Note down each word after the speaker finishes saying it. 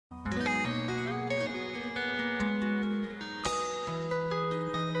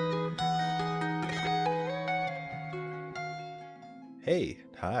Hey,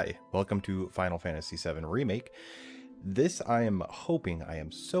 hi, welcome to Final Fantasy VII Remake. I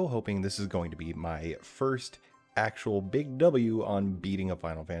am so hoping this is going to be my first actual big W on beating a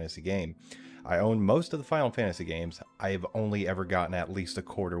Final Fantasy game. I own most of the Final Fantasy games. I've only ever gotten at least a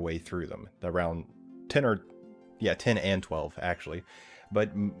quarter way through them, around 10 and 12 actually.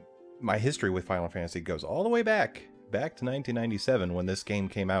 But my history with Final Fantasy goes all the way back to 1997 when this game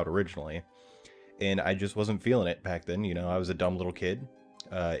came out originally. And I just wasn't feeling it back then. You know, I was a dumb little kid.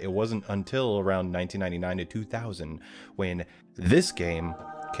 It wasn't until around 1999 to 2000 when this game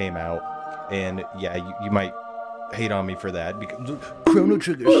came out. And yeah, you might hate on me for that because Chrono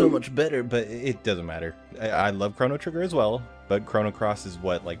Trigger is so much better, but it doesn't matter. I love Chrono Trigger as well, but Chrono Cross is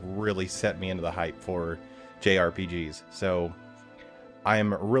what really set me into the hype for JRPGs. So I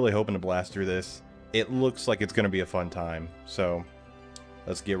am really hoping to blast through this. It looks like it's going to be a fun time. So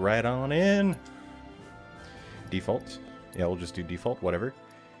let's get right on in. Default. Yeah, we'll just do default, whatever.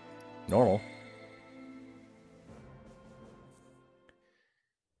 Normal.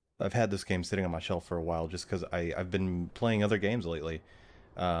 I've had this game sitting on my shelf for a while just because I've been playing other games lately.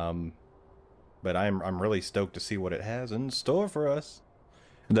 But I'm really stoked to see what it has in store for us.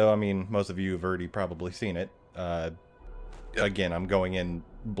 Though, I mean, most of you have already probably seen it. Again, I'm going in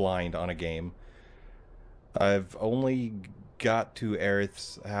blind on a game. I've only got to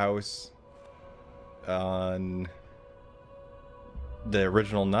Aerith's house on the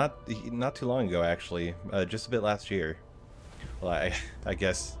original not too long ago, actually, just a bit last year. Well, I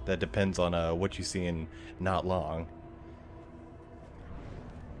guess that depends on what you see in not long.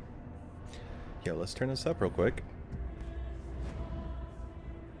 Yeah, let's turn this up real quick.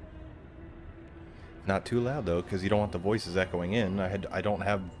 Not too loud though, because you don't want the voices echoing in. I don't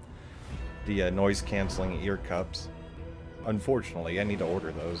have the noise canceling ear cups. Unfortunately, I need to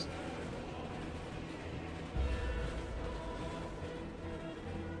order those.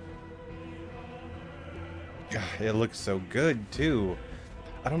 It looks so good too.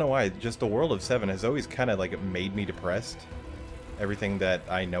 I don't know why, just the world of 7 has always kind of made me depressed. Everything that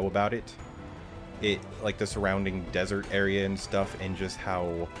I know about it, the surrounding desert area and stuff, and just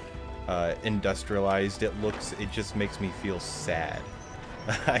how industrialized it looks, it just makes me feel sad.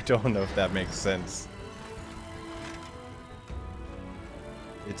 I don't know if that makes sense.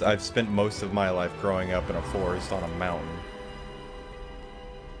 I've spent most of my life growing up in a forest on a mountain.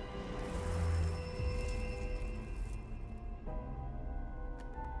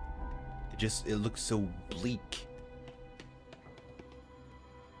 It looks so bleak.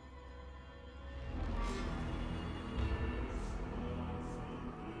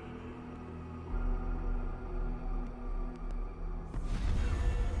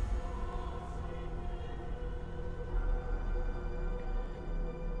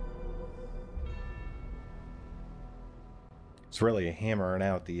 It's really hammering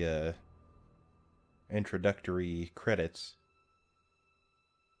out the introductory credits.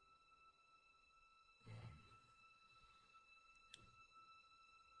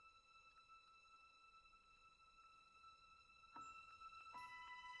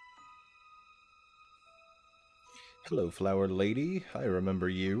 Hello, flower lady. I remember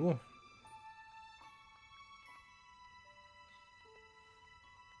you.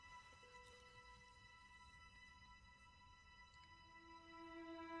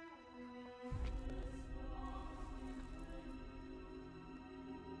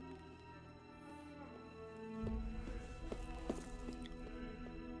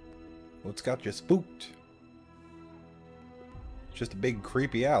 What's got you spooked? It's just a big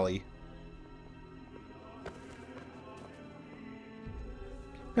creepy alley.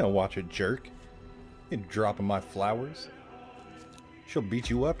 I'm gonna watch a jerk. You're dropping my flowers. She'll beat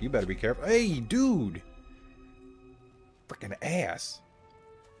you up. You better be careful. Hey, dude! Freaking ass.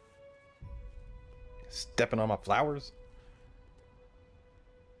 Stepping on my flowers.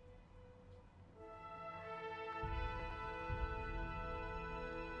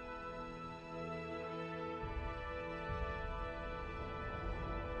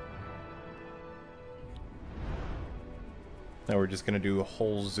 Now we're just gonna do a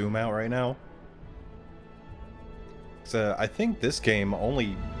whole zoom out right now. So I think this game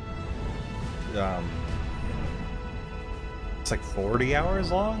only it's like 40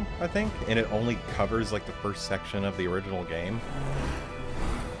 hours long, I think, and it only covers the first section of the original game.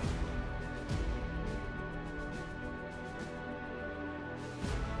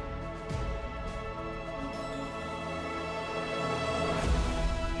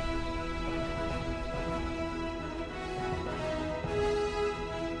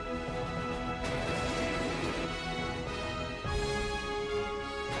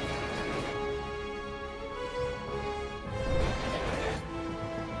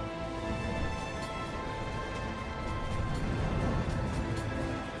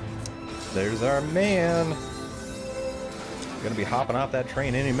 There's our man. Gonna be hopping off that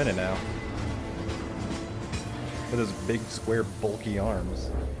train any minute now. With his big, square, bulky arms.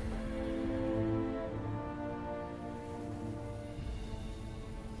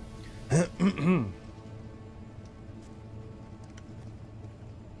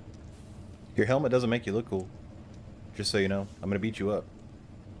 Your helmet doesn't make you look cool. Just so you know, I'm gonna beat you up.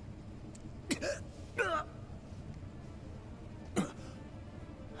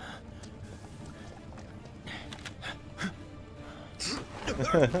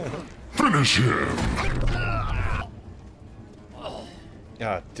 Finish him!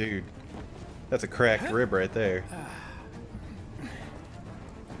 Ah, dude. That's a cracked rib right there.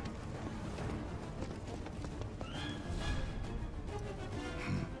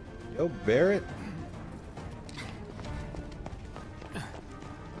 Yo, Barrett.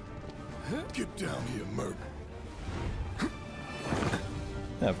 Get down here, Merc.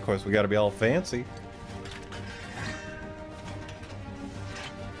 Yeah, of course, we gotta be all fancy.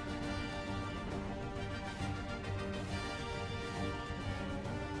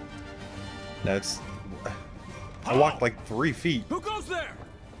 That's... I walked like 3 feet. Who goes there?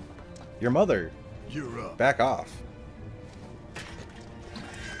 Your mother. You're up. Back off.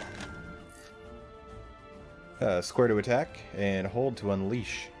 Square to attack, and hold to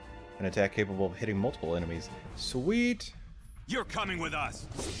unleash. An attack capable of hitting multiple enemies. Sweet! You're coming with us.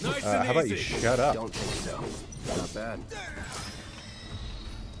 Nice and How about you easy. shut up? Don't think so. Not bad.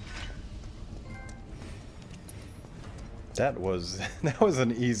 That was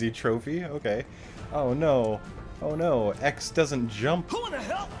an easy trophy. Okay. Oh no. Oh no. X doesn't jump. Who in the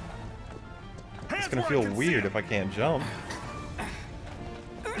hell? It's gonna feel weird if I can't jump.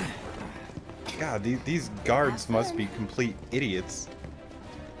 God, these guards must be complete idiots.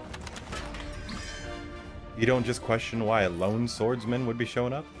 You don't just question why a lone swordsman would be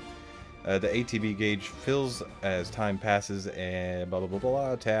showing up? The ATB gauge fills as time passes and blah blah blah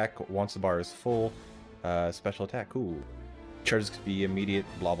blah. Attack once the bar is full. Special attack, cool. Charges could be immediate,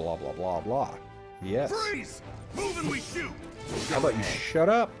 blah blah blah blah blah. Yes. Freeze! Move and we shoot! How about you shut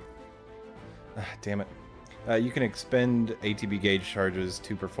up? Ah, damn it. You can expend ATB gauge charges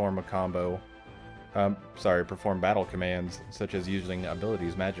to perform a combo. Perform battle commands, such as using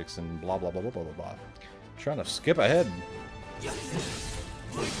abilities, magics, and blah blah blah blah blah blah blah. Trying to skip ahead.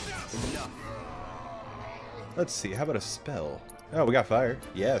 Let's see, how about a spell? Oh, we got fire.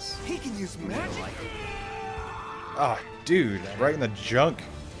 Yes. He can use magic. Ah, dude, right in the junk.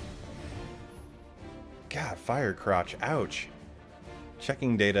 God, fire crotch. Ouch.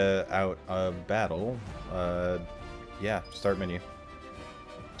 Checking data out of battle. Yeah, start menu.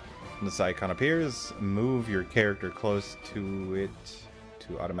 When this icon appears, move your character close to it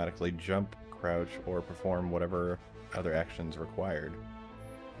to automatically jump, crouch, or perform whatever other actions required.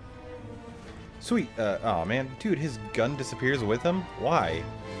 Sweet. Oh man, dude, his gun disappears with him? Why?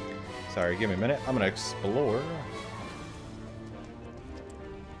 Sorry, give me a minute. I'm gonna explore.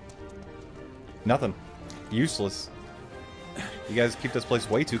 Nothing. Useless. You guys keep this place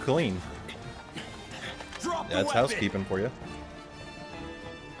way too clean. That's housekeeping for you.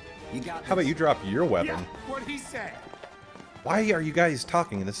 How about you drop your weapon? Yeah, what'd he say? Why are you guys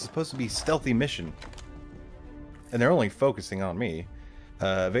talking? This is supposed to be a stealthy mission. And they're only focusing on me.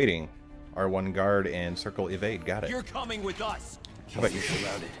 Evading. R1 guard and circle evade. Got it. You're coming with us. How about you?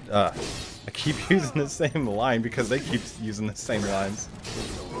 I keep using the same line because they keep using the same lines.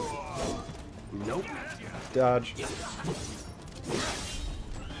 Nope. Dodge.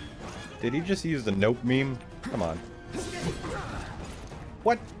 Did he just use the nope meme? Come on.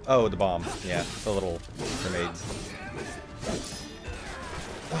 What? Oh, the bomb. Yeah, the little grenades.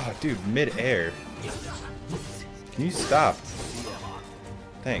 Oh, dude, mid-air. Can you stop?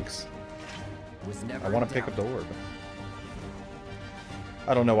 Thanks. I want to pick up the orb.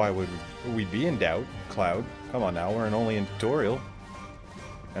 I don't know why would we be in doubt, Cloud. Come on now, we're only in tutorial.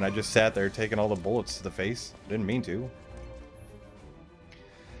 And I just sat there taking all the bullets to the face. Didn't mean to.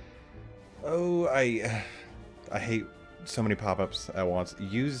 Oh, I hate so many pop-ups at once.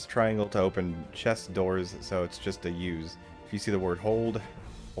 Use triangle to open chest doors, so it's just a use. If you see the word hold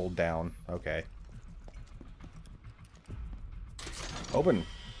down. Okay. Open.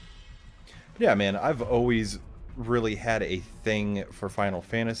 But yeah, man, I've always really had a thing for Final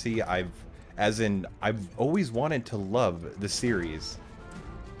Fantasy. I've always wanted to love the series.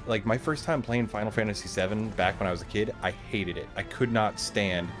 Like, my first time playing Final Fantasy VII back when I was a kid, I hated it. I could not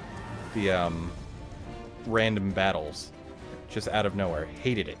stand the random battles just out of nowhere.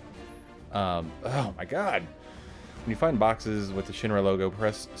 Hated it. Oh my god. When you find boxes with the Shinra logo,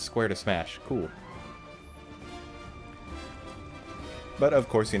 press square to smash. Cool. But of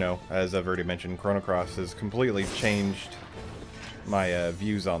course, you know, as I've already mentioned, Chrono Cross has completely changed my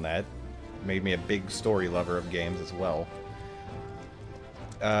views on that. Made me a big story lover of games as well.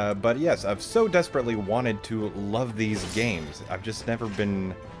 But yes, I've so desperately wanted to love these games. I've just never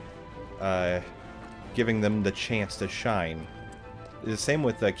been giving them the chance to shine. The same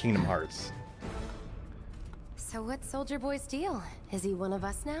with Kingdom Hearts. So what's Soldier Boy's deal? Is he one of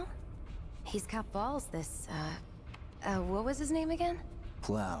us now? He's got balls, this, what was his name again?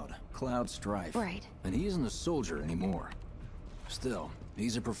 Cloud Strife. Right. And he isn't a soldier anymore. Still,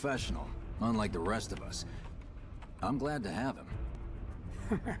 he's a professional, unlike the rest of us. I'm glad to have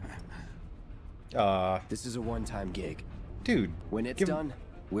him. This is a one-time gig. Dude, When it's done,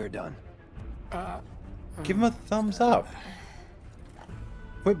 we're done. give him a thumbs up.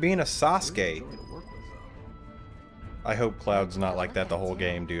 Quit being a Sasuke. I hope Cloud's not like that the whole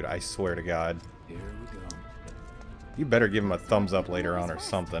game, dude. I swear to God. Here we go. You better give him a thumbs up later on or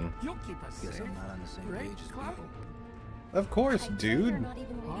something. You'll keep us Guess safe. I'm not on the same Right, page as Cloud? people. Of course, You're dude. not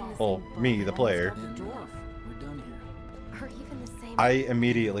even reading the Well, same me, book the as player. And Dwarf. we're done here. Or even the same... I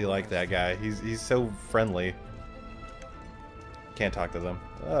immediately like that guy. He's so friendly. Can't talk to them.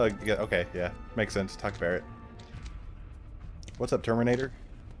 Okay, yeah. Makes sense. Talk to Barrett. What's up, Terminator?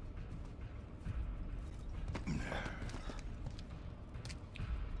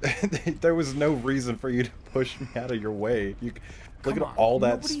 There was no reason for you to push me out of your way. You look Come at on, all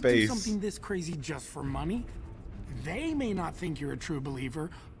that nobody space. Do something this crazy just for money. They may not think you're a true believer,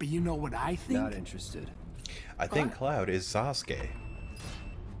 but you know what I think? Not interested. I think Cloud is Sasuke.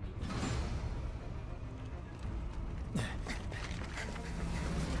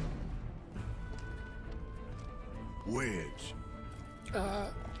 Wedge.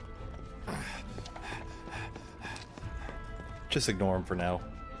 Just ignore him for now.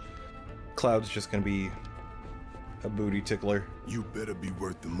 Cloud's just gonna be a booty tickler. You better be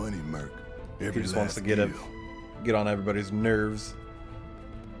worth the money, Merc. Every He just wants to last get deal. get on everybody's nerves.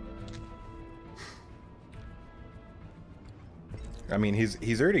 I mean,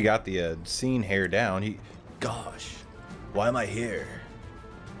 he's already got the scene hair down. Gosh, why am I here?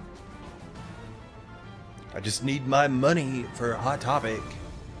 I just need my money for a Hot Topic,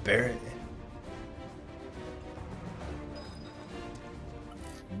 Barrett.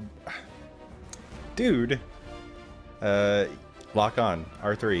 Dude, lock on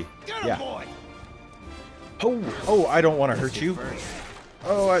R3. Yeah. Boy. Oh, I don't want to hurt you.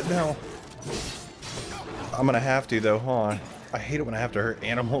 Oh, no. I'm gonna have to though. Hold on. I hate it when I have to hurt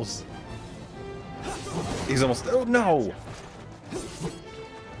animals. He's almost. Oh no.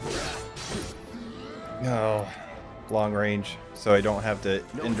 No. Long range, so I don't have to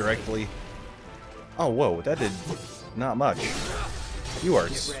indirectly. Oh, whoa, that did not much. You are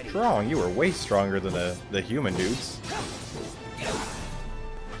strong. You are way stronger than the human dudes.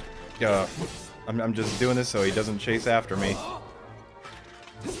 Yeah, I'm just doing this so he doesn't chase after me.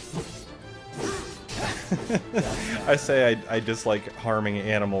 I say I dislike harming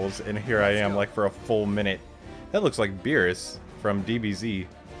animals, and here I am, like, for a full minute. That looks like Beerus from DBZ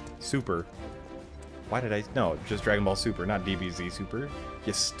Super. Why did I... No, just Dragon Ball Super, not DBZ Super.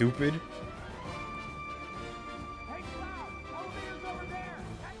 You stupid. Hey, Cloud! Elevator's over there!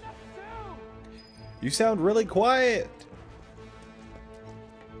 And the You sound really quiet.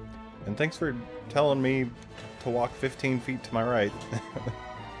 And thanks for telling me to walk 15 feet to my right.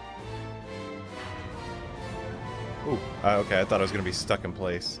 Ooh, okay, I thought I was going to be stuck in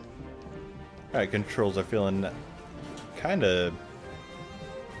place. Alright, controls are feeling kind of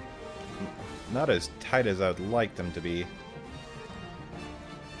not as tight as I would like them to be.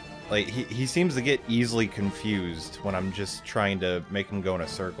 Like, he seems to get easily confused when I'm just trying to make him go in a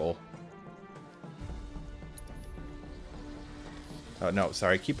circle. Oh, no,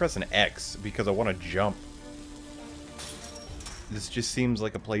 sorry, I keep pressing X because I want to jump. This just seems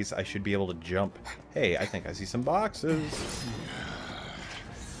like a place I should be able to jump. Hey, I think I see some boxes.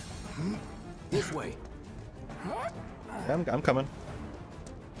 This way. I'm coming.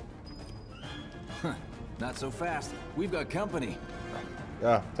 Not so fast. We've got company.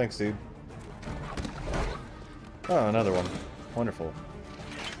 Ah, thanks, dude. Oh, another one. Wonderful.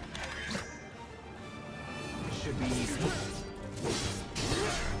 Should be easy.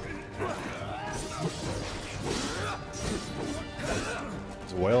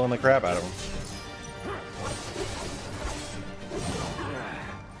 It's wailing the crap out of him.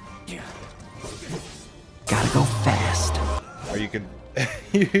 Gotta go fast. Or you could...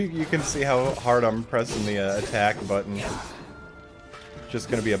 you can see how hard I'm pressing the attack button. Just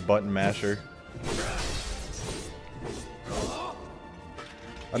gonna be a button masher.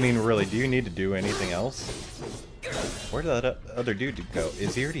 I mean, really, do you need to do anything else? Where did that other dude go?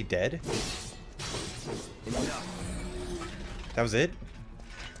 Is he already dead? That was it?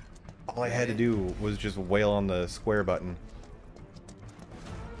 All I had to do was just wail on the square button.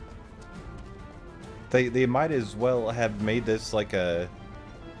 They might as well have made this like a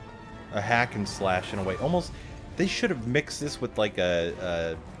hack and slash in a way. Almost, they should have mixed this with like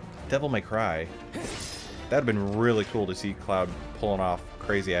a Devil May Cry. That'd have been really cool to see Cloud pulling off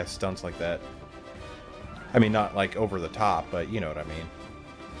crazy ass stunts like that. I mean, not like over the top, but you know what I mean.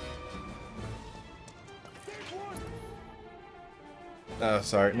 Oh,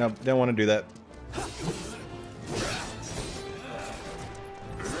 sorry. No, don't want to do that.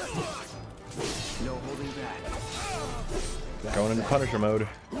 No holding back. Going into Punisher mode.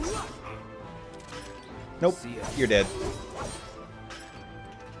 Nope, you're dead.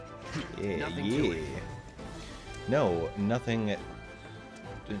 Yeah, yeah. No, nothing.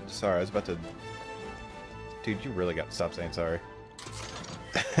 Sorry, I was about to. Dude, you really got to stop saying sorry.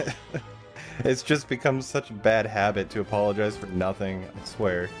 It's just become such a bad habit to apologize for nothing, I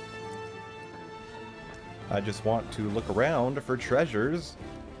swear. I just want to look around for treasures.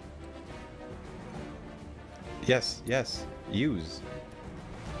 Yes, yes, use.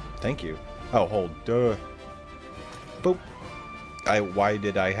 Thank you. Oh, hold. Duh. Boop. Why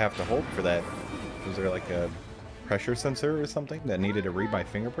did I have to hold for that? Was there like a pressure sensor or something that needed to read my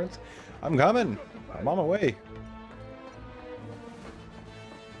fingerprints? I'm coming! I'm on my way.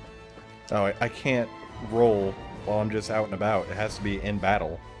 Oh, I can't roll while I'm just out and about. It has to be in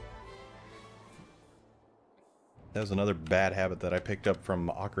battle. That was another bad habit that I picked up from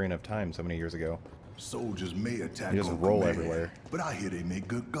Ocarina of Time so many years ago. Soldiers may attack You just on roll command, everywhere. but I hear they make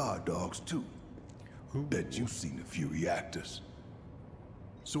good guard dogs too. Bet you've seen a few reactors.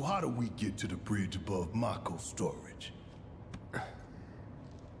 So how do we get to the bridge above Mako storage?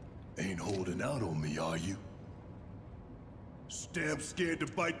 Ain't holding out on me, are you? Stamp scared to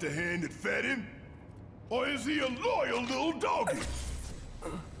bite the hand that fed him? Or is he a loyal little doggy?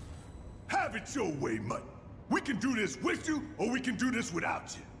 Have it your way, Mutt. We can do this with you, or we can do this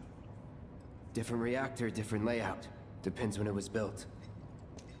without you. Different reactor, different layout. Depends when it was built.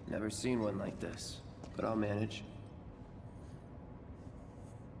 Never seen one like this, but I'll manage.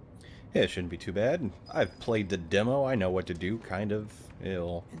 Yeah, it shouldn't be too bad. I've played the demo. I know what to do, kind of.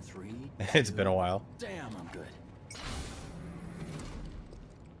 Ill. In 3. It's been a while. Damn, I'm good.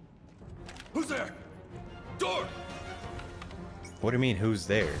 Who's there? Door! What do you mean, who's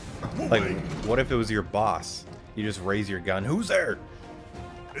there? Like, what if it was your boss? You just raise your gun. Who's there?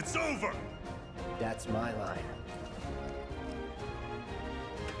 It's over! That's my line.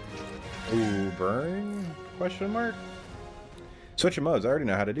 Ooh, burn? Question mark? Switching modes. I already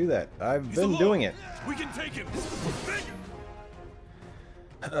know how to do that. I've been doing it. We can take him!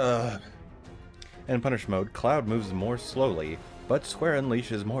 In Punish mode, Cloud moves more slowly, but Square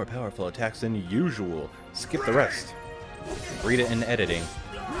unleashes more powerful attacks than usual. Skip the rest. Read it in editing.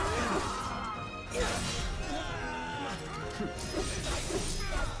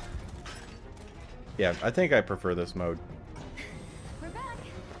 Yeah, I think I prefer this mode. We're back.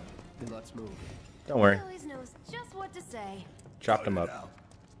 Then let's move. Don't worry. He always knows just what to say. Chopped him up.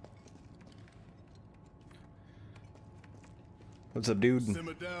 What's up, dude?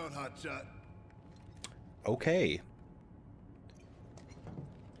 Simmer down, hotshot. Okay.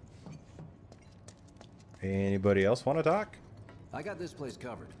 Anybody else want to talk? I got this place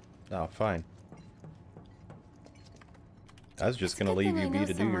covered. Oh, fine. I was just It's a gonna good leave thing you I be know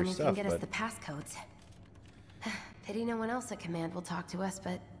to do someone your who stuff, can get us but the passcodes. Pity no one else at command will talk to us,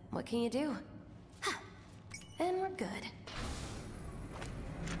 but what can you do? And we're good.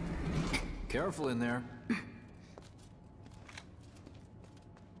 Careful in there.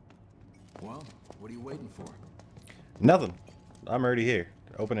 Well, what are you waiting for? nothing. I'm already here,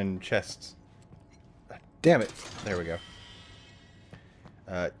 opening chests. Damn it! There we go.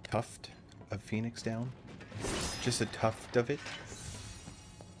 Tuft of Phoenix down. Just a tuft of it.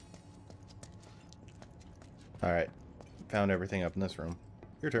 Alright. Found everything up in this room.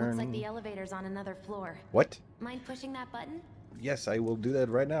 Your turn. Looks like the elevator's on another floor. What? Mind pushing that button? Yes, I will do that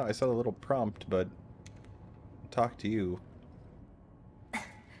right now. I saw the little prompt, but... talk to you.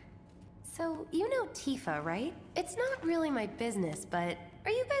 So, you know Tifa, right? It's not really my business, but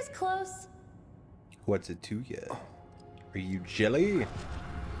are you guys close? What's it to you? Are you jelly?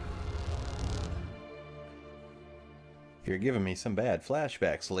 You're giving me some bad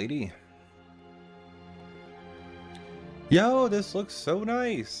flashbacks, lady. Yo, this looks so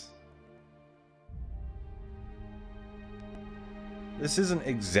nice. This isn't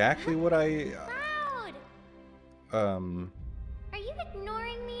exactly what I... Cloud! Are you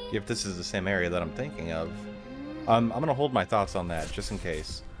ignoring me? if this is the same area that I'm thinking of. I'm gonna hold my thoughts on that just in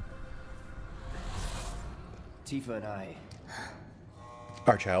case. Tifa and I.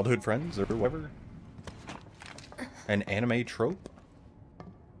 Our childhood friends or whatever. An anime trope.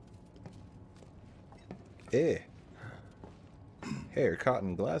 Eh. Hair,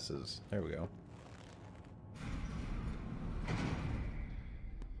 cotton, glasses. There we go.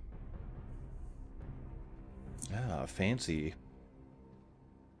 Ah, fancy.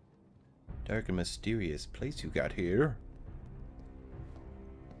 Dark and mysterious place you got here.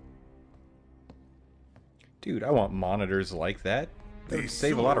 Dude, I want monitors like that. That would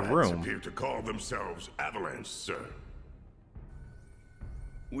save a lot of room. Appear to call themselves Avalanche, sir.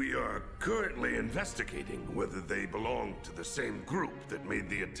 We are currently investigating whether they belong to the same group that made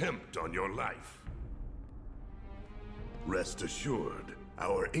the attempt on your life. Rest assured,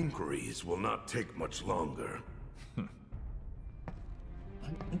 our inquiries will not take much longer.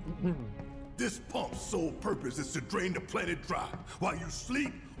 This pump's sole purpose is to drain the planet dry. While you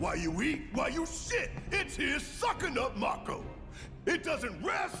sleep, while you eat, while you shit, it's here sucking up Mako. It doesn't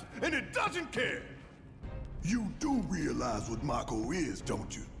rest, and it doesn't care. You do realize what Mako is,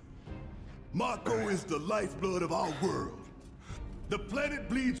 don't you? Mako is the lifeblood of our world. The planet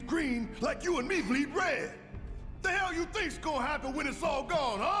bleeds green like you and me bleed red. The hell you think's gonna happen when it's all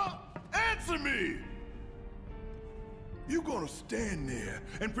gone, huh? Answer me! You gonna stand there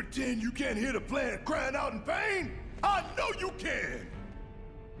and pretend you can't hear the planet crying out in pain? I know you can!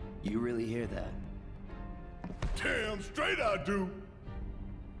 You really hear that? Damn straight I do!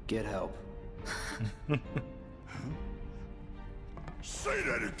 Get help. Say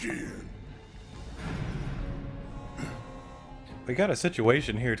that again! We got a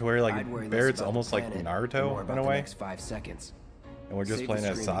situation here to where like I'd worry less Barrett's about the almost like planet and Naruto more in about a the way, next 5 seconds. and we're just Save playing the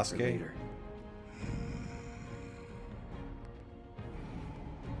as screaming for Sasuke. later.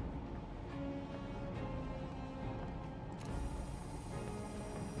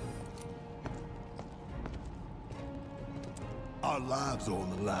 Our lives are on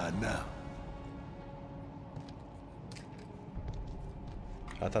the line now.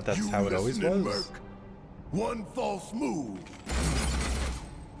 I thought that's You how it always listening, was. Merc? One false move.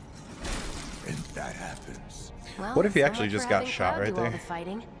 And that happens. Well, What if he so actually much just for got having shot Cloud right do all there? the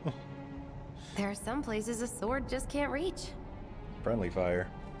fighting. There are some places a sword just can't reach. Friendly fire.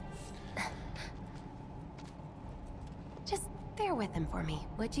 Just bear with him for me,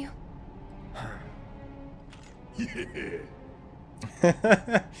 would you? Yeah.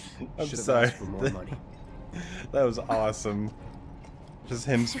 I'm Should've sorry. asked for more money. That was awesome. Just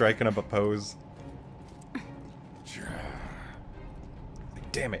him striking up a pose.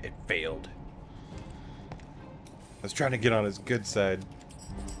 Damn it, it failed. I was trying to get on his good side.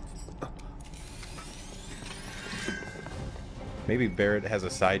 Maybe Barrett has a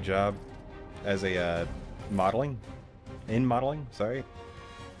side job as a modeling? In modeling, sorry.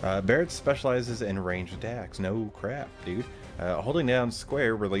 Barrett specializes in ranged attacks. No crap, dude. Holding down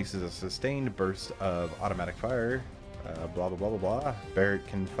square releases a sustained burst of automatic fire. Blah, blah, blah, blah, blah. Barrett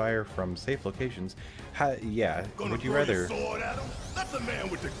can fire from safe locations. Yeah, Gonna would you throw rather... your sword at him? Let the man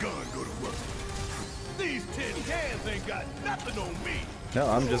with the gun go to work. These tin cans ain't got nothing on me. No,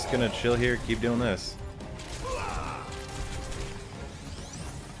 I'm just gonna chill here, keep doing this.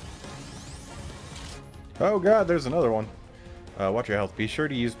 Oh god, there's another one. Watch your health. Be sure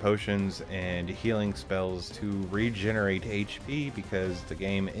to use potions and healing spells to regenerate HP because the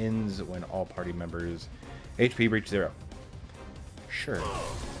game ends when all party members' HP reach 0. Sure.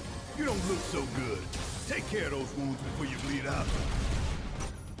 You don't look so good. Take care of those wounds before you bleed out.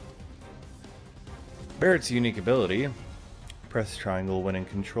 Barrett's unique ability. Press triangle when in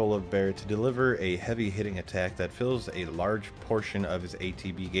control of Barrett to deliver a heavy hitting attack that fills a large portion of his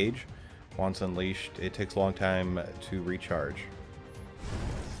ATB gauge. Once unleashed, it takes a long time to recharge.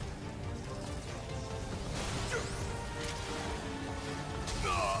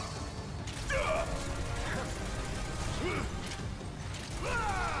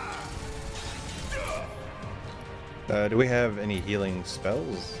 Do we have any healing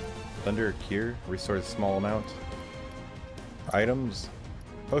spells? Thunder, Cure, restores a small amount. Items,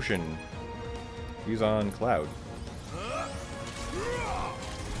 Potion, use on Cloud.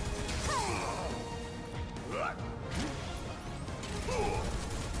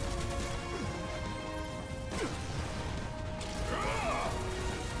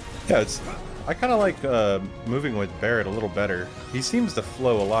 Yeah, I kind of like moving with Barrett a little better. He seems to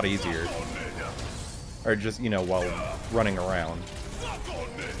flow a lot easier. Or just, you know, while running around.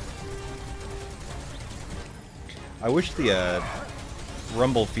 I wish the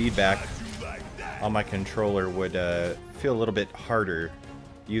rumble feedback on my controller would feel a little bit harder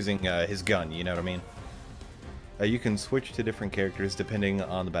using his gun, you know what I mean? You can switch to different characters depending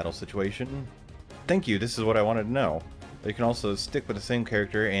on the battle situation. Thank you, this is what I wanted to know. You can also stick with the same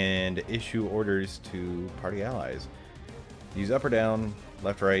character and issue orders to party allies. Use up or down,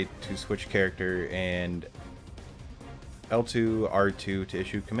 left, right to switch character, and L2, R2 to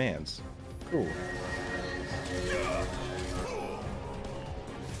issue commands. Cool.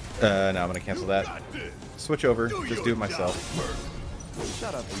 Now I'm gonna cancel that. Switch over, just do it myself.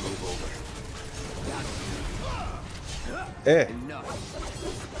 Shut up and move over. Eh.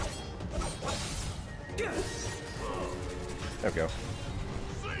 There we go.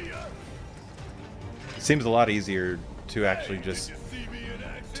 It seems a lot easier to actually just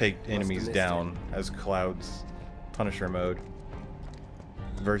take enemies down as Cloud's Punisher mode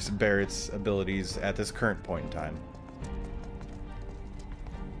versus Barrett's abilities at this current point in time.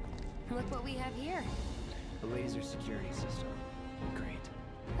 Look what we have here. A laser security system. Great.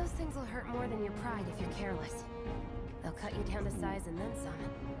 Those things will hurt more than your pride if you're careless. They'll cut you down to size and then some.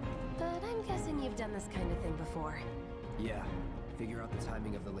 But I'm guessing you've done this kind of thing before. Yeah. Figure out the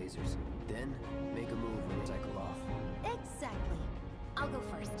timing of the lasers. Then, make a move when they cycle off. Exactly. I'll go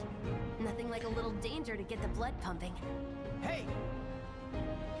first. Nothing like a little danger to get the blood pumping. Hey!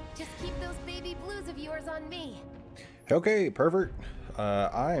 Just keep those baby blues of yours on me. Okay, pervert.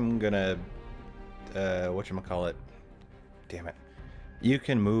 I'm gonna whatchamacallit. Damn it. You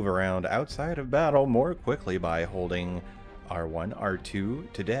can move around outside of battle more quickly by holding R1,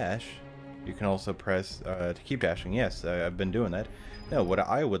 R2 to dash. You can also press to keep dashing. Yes, I've been doing that. No, what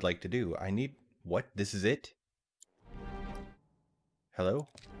I would like to do, I need... What? This is it? Hello?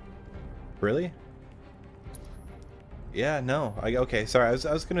 Really? Yeah, no. Okay, sorry. I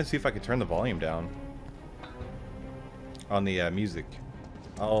was gonna see if I could turn the volume down on the music.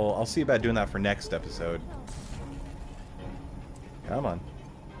 I'll see about doing that for next episode. Come on.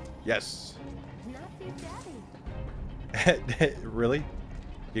 Yes. Not too shabby. Really?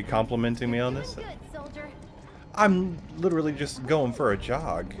 You complimenting me on this? Good, soldier. I'm literally just going for a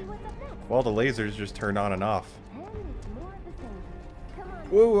jog. While the lasers just turn on and off.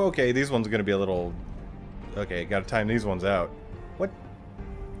 Whoa, okay, these ones are gonna be a little... Okay, gotta time these ones out. What?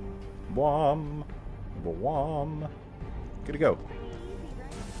 Wham. Wham. Good to go.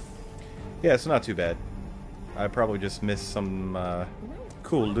 Yeah, it's not too bad. I probably just missed some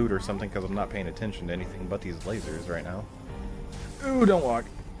cool loot or something because I'm not paying attention to anything but these lasers right now. Ooh, don't walk.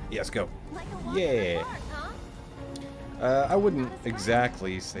 Yes, go. Yeah. I wouldn't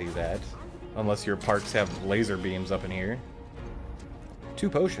exactly say that, unless your parks have laser beams up in here. 2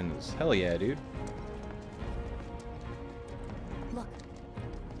 potions. Hell yeah, dude. Look.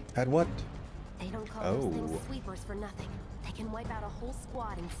 At what? They don't call those things sweepers for nothing. They can wipe out a whole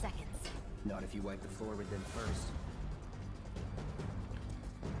squad in seconds. Not if you wipe the floor with them first.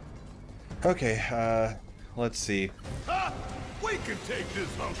 Okay, let's see. Ha! We can take this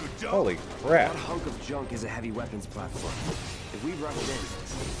hunk of junk. Holy crap. That hunk of junk is a heavy weapons platform. If we rush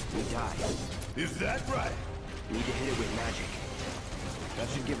in, we die. Is that right? We need to hit it with magic. That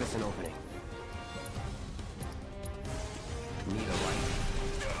should give us an opening. Need a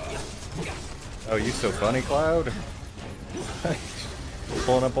light. Oh, you so funny, Cloud.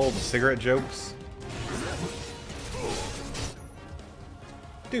 Pulling up old cigarette jokes.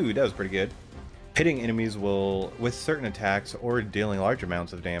 Dude, that was pretty good. Hitting enemies will, with certain attacks or dealing large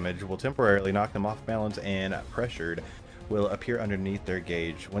amounts of damage, will temporarily knock them off balance, and pressured will appear underneath their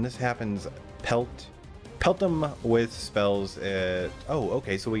gauge. When this happens, pelt them with spells. Oh,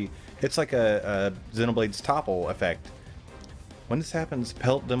 okay, so it's like a Xenoblade's topple effect. When this happens,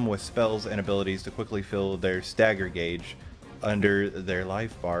 pelt them with spells and abilities to quickly fill their stagger gauge under their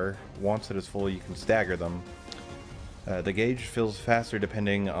life bar. Once it is full, you can stagger them. The gauge fills faster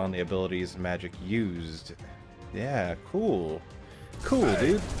depending on the abilities and magic used. Yeah, cool. Cool,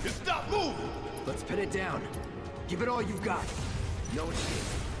 Hey, dude. stop moving! Let's pin it down. Give it all you've got. No escape.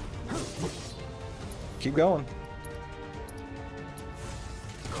 Keep going.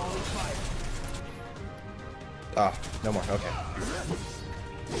 Calling fire. Ah, no more. Okay.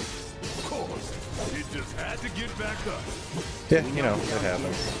 Of course. It just had to get back up. Yeah, you know, it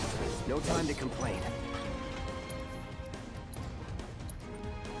happens. No time to complain.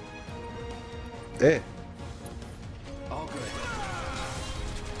 Eh. All good.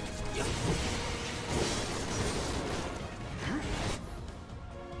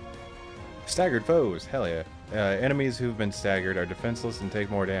 Staggered foes. Hell yeah. Enemies who've been staggered are defenseless and take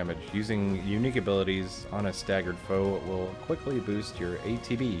more damage. Using unique abilities on a staggered foe will quickly boost your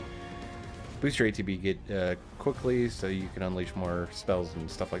ATB. Boost your ATB get quickly so you can unleash more spells and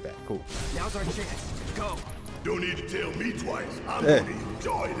stuff like that. Cool. Now's our chance. Go. Don't need to tell me twice. I'm going to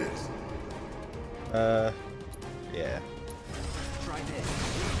enjoy this. Yeah. Try this.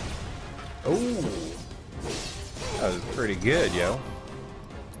 Oh, that was pretty good, yo.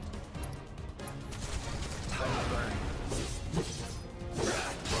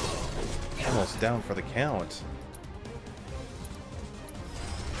 Almost down for the count.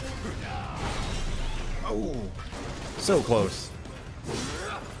 Oh, so close.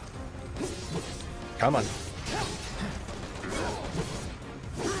 Come on.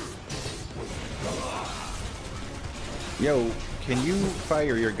 Yo, can you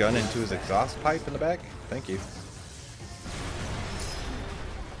fire your gun into his exhaust pipe in the back? Thank you.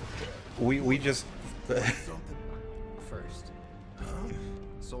 We just First.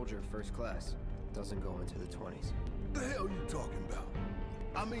 Soldier first class. Doesn't go into the 20s. The hell you talking about?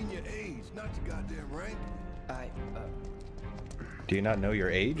 I mean your age, not your goddamn rank. Do you not know your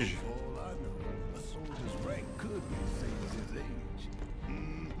age? All I know, a soldier's rank could be the same as his age.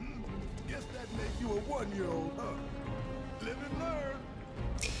 Mm-hmm. Guess that makes you a 1-year-old, huh? Live and learn.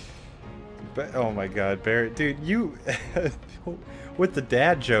 But oh my god, Barrett, dude, you with the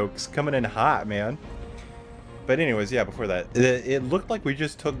dad jokes coming in hot, man. But anyways, yeah, before that, it looked like we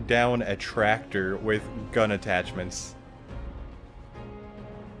just took down a tractor with gun attachments.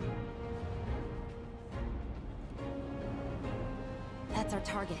 That's our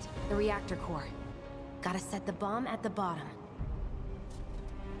target, the reactor core. Gotta set the bomb at the bottom.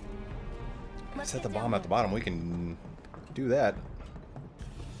 Set the bomb at the bottom. We can do that.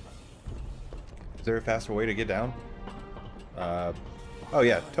 Is there a faster way to get down? Oh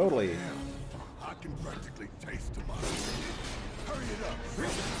yeah, totally. I can practically taste tomorrow. Hurry it up.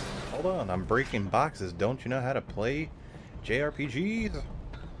 Hold on, I'm breaking boxes. Don't you know how to play JRPGs?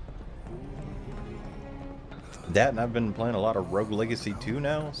 That, and I've been playing a lot of Rogue Legacy 2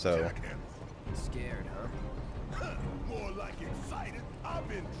 now, so... Scared, huh? More like excited. I've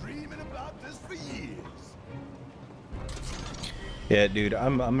been dreaming about this for years. Yeah, dude,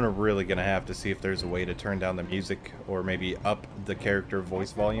 I'm really gonna have to see if there's a way to turn down the music, or maybe up the character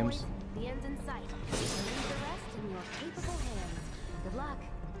voice volumes. The end's in sight. Leave the rest in your capable hands. Good luck.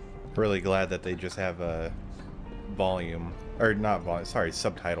 Really glad that they just have a volume, or not volume, sorry,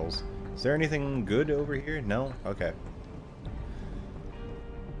 subtitles. Is there anything good over here? No? Okay.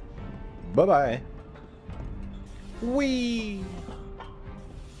 Bye-bye. Whee!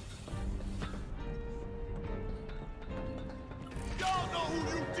 Y'all know who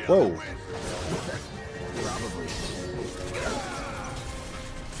you dealing Whoa. with.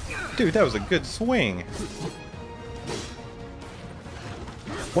 Dude, that was a good swing.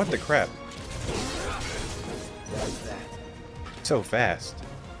 What the crap? So fast.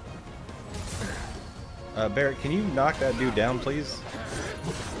 Barrett, can you knock that dude down, please?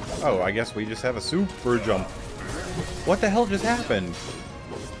 Oh, I guess we just have a super jump. What the hell just happened?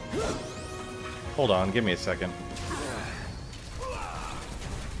 Hold on, give me a second.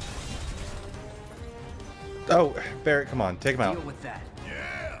 Oh, Barrett, come on, take him out. Deal with that.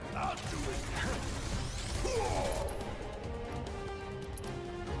 Yeah, I'll do it.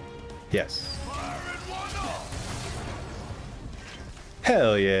 Yes. Firing one off.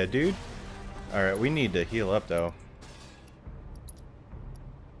 Hell yeah, dude. Alright, we need to heal up, though.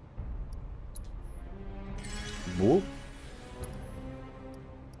 Whoop.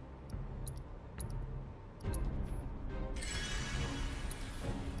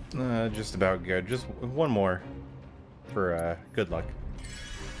 Just about good. Just one more for good luck.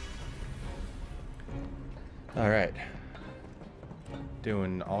 Alright.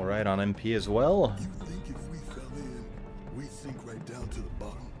 Doing alright on MP as well. You think if we fell in, we sink right down to the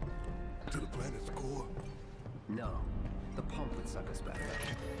bottom? To the planet's core? No. The pump would suck us back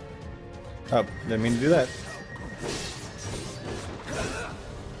up. Oh, didn't mean to do that.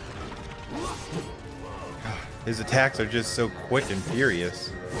 His attacks are just so quick and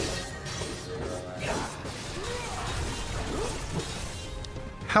furious.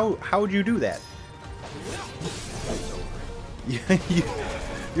 How'd you do that?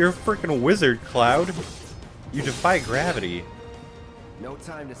 You're a freaking wizard, Cloud. You defy gravity. No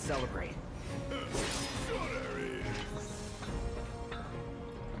time to celebrate.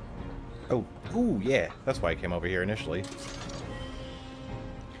 Oh, ooh, yeah. That's why I came over here initially.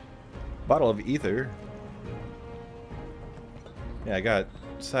 Bottle of ether. Yeah, I got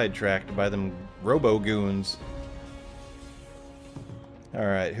sidetracked by them robo-goons.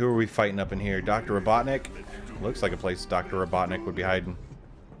 Alright, who are we fighting up in here? Dr. Robotnik? Looks like a place Dr. Robotnik would be hiding.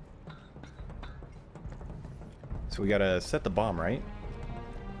 So we gotta set the bomb, right?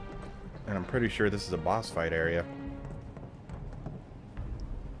 And I'm pretty sure this is a boss fight area.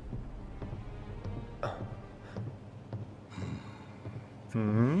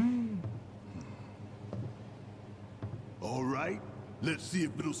 Let's see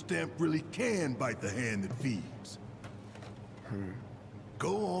if little Stamp really can bite the hand that feeds.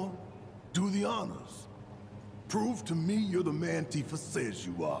 Go on. Do the honors. Prove to me you're the man Tifa says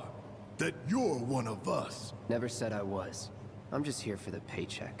you are. That you're one of us. Never said I was. I'm just here for the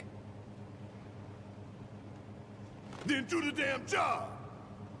paycheck. Then do the damn job!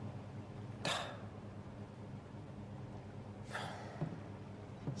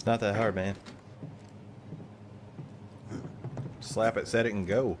 It's not that hard, man. Slap it, set it, and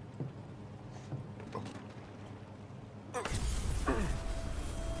go.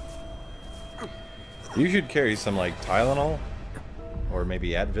 You should carry some, like, Tylenol. Or maybe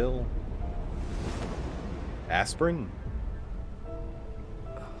Advil. Aspirin.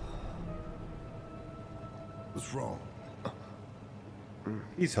 What's wrong?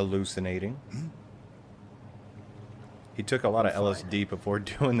 He's hallucinating. He took a lot of LSD before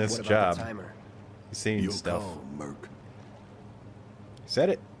doing this What about job. the timer? He's seen Your stuff. call, Merc. Set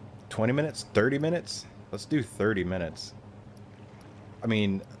it. 20 minutes? 30 minutes? Let's do 30 minutes. I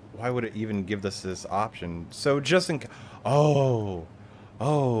mean, why would it even give us this option? So just in... Oh.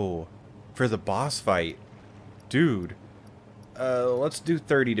 For the boss fight. Dude. Let's do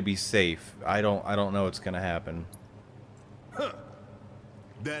 30 to be safe. I don't know what's gonna happen. Huh.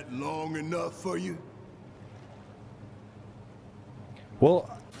 That long enough for you?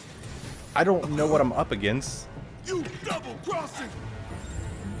 Well, I don't know what I'm up against. You double-crossing!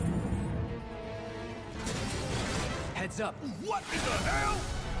 Heads up. What in the hell?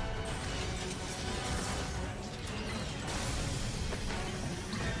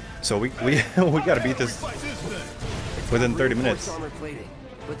 So we gotta beat this Fight this thing. within 30 minutes. Armor plating,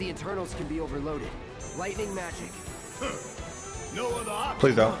 but the internals can be overloaded. Lightning magic. No other option.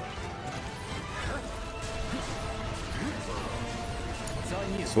 Please don't. It's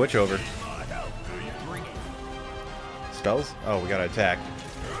on you. Switch over. Spells? Oh, we gotta attack.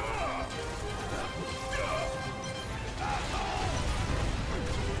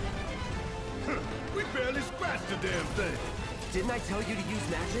 We barely scratched the damn thing. Didn't I tell you to use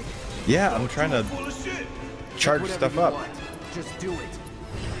magic? Yeah, I'm trying to Full of shit. charge Whatever stuff you up. want. Just do it.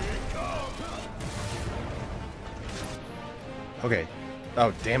 Okay.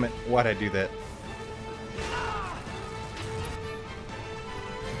 Oh, damn it. Why'd I do that?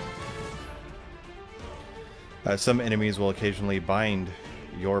 Some enemies will occasionally bind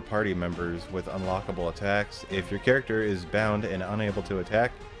your party members with unlockable attacks. If your character is bound and unable to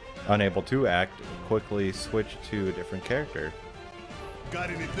act, quickly switch to a different character. Got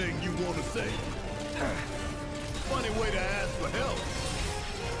anything you want to say? Funny way to ask for help.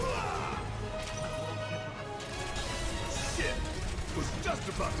 Shit. Was just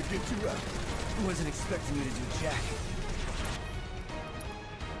about to get you out. Wasn't expecting you to do jack.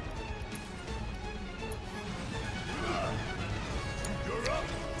 You're up.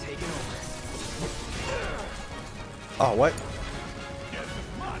 Take it over. Oh, what? Guess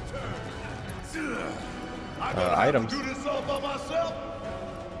it's my turn. I gotta Items. do this all by myself.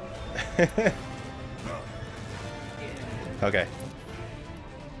 Okay.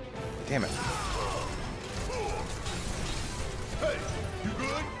 Damn it. Hey, you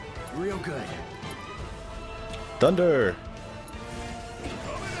good? Real good. Thunder!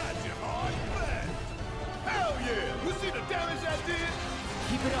 Coming at you hard and fast. Hell yeah! You see the damage I did?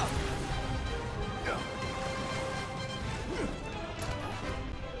 Keep it up.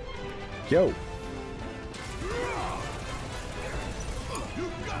 Yo! You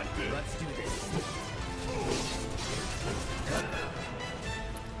got this. Let's do this.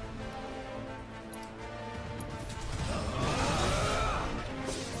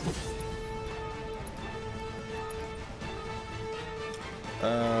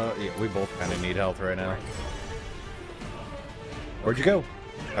 Yeah, we both kind of need health right now. Where'd you go?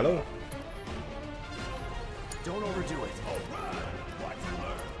 Hello? Don't overdo it. Watch and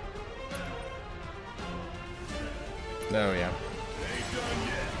learn. Oh, yeah. Ain't done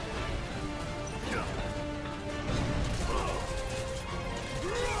yet.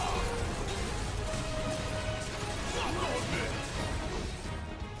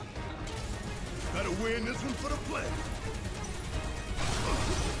 Gotta win this one for the play.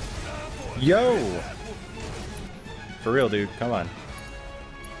 Yo! For real, dude. Come on.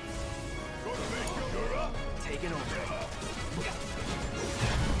 Gonna make you. You're up. Take it over.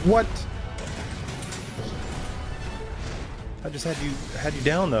 What? I just had you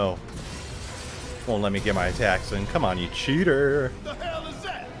down though. Won't let me get my attacks in. Come on, you cheater! The hell is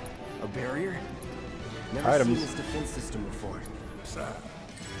that? A barrier? Never Items. seen this defense system before.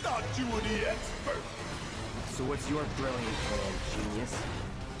 Thought you were the expert. So what's your brilliant plan, genius?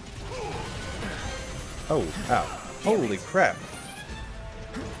 Oh, ow! Holy crap!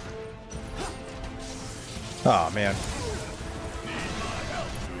 Oh man.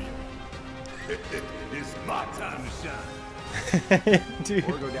 It's my time to shine. Dude,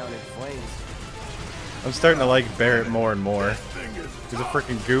 Or go down in flames. I'm starting to like Barrett more and more. Thing is He's a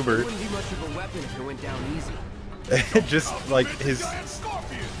freaking goober. Wouldn't be much of a weapon if it went down easy. Just like his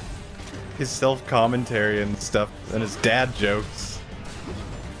self-commentary and stuff, and his dad jokes.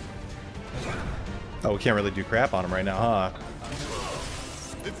 Oh, we can't really do crap on him right now, huh?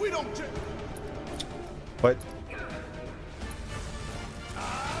 If we don't check, What?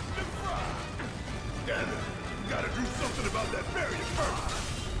 damn it, gotta do something about that barrier first.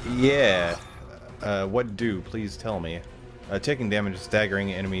 Yeah. What do? Please tell me. Taking damage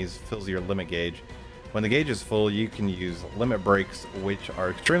staggering enemies fills your limit gauge. When the gauge is full, you can use limit breaks, which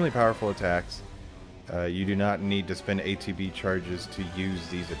are extremely powerful attacks. You do not need to spend ATB charges to use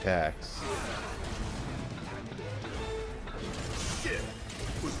these attacks. Shit,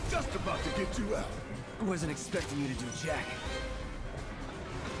 was just about to get you out. I wasn't expecting you to do jack.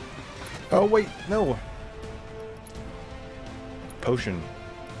 Oh wait, no. Potion.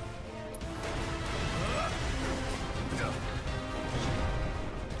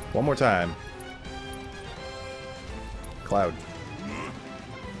 One more time. Cloud.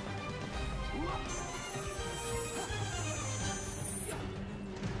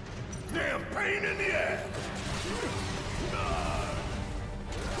 Damn pain in the ass.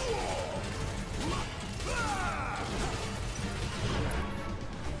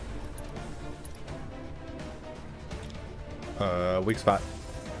 Weak spot.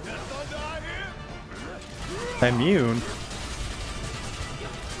 Immune.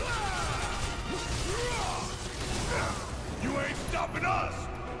 You ain't stopping us.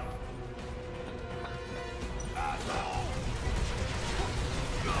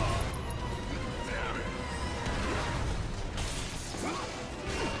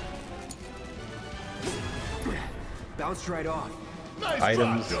 Bounced right off. Nice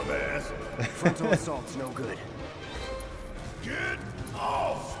Items. try, dumbass. Frontal assault's no good. Get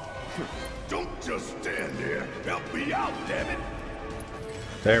off. Don't just stand there. Help me out, damn it.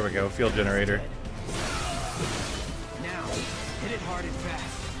 There we go. Field generator. Now, hit it hard and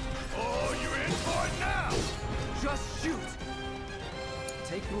fast. Oh, you're in for it now. Just shoot.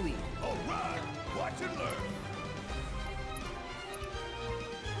 Take the lead. All right, watch and learn.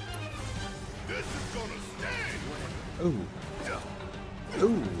 This is gonna sting. Ooh.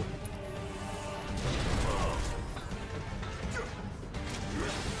 Ooh.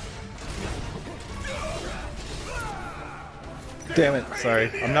 Damn it.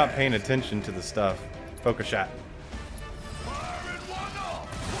 Sorry. I'm not paying attention to the stuff. Focus shot. Firing one off.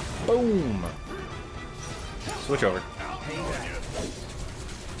 Boom. Switch over.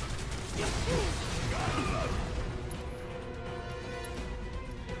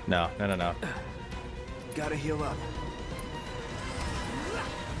 No, no, no, no. Gotta heal up.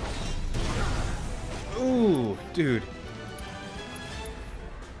 Ooh, dude.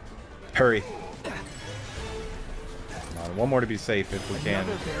 Hurry. Come on, one more to be safe if we can.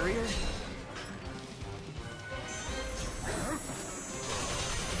 Another barrier?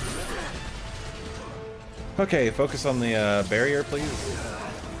 Okay, focus on the barrier, please.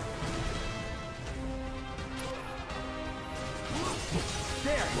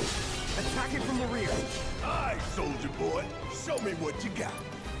 There! Attack it from the rear. Aye, soldier boy. Show me what you got.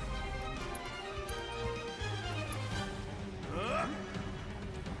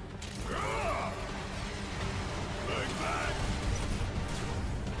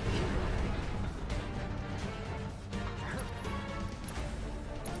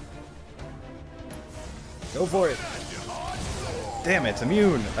 Go for it. Damn, it's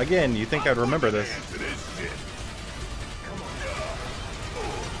immune. Again, you think I'd remember this.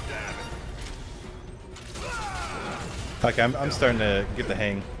 Okay, I'm starting to get the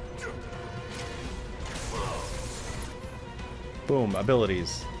hang. Boom,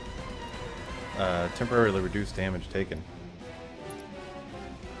 abilities. Temporarily reduced damage taken.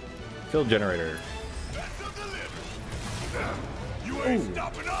 Field generator. You ain't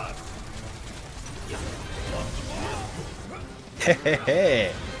stopping us.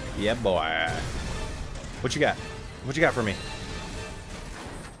 Hey, yeah, boy. What you got? What you got for me?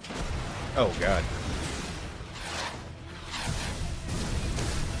 Oh, God.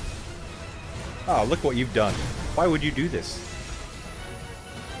 Oh, look what you've done. Why would you do this?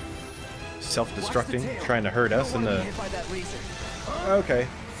 Self-destructing, trying to hurt us in the... Hit by that laser. Okay.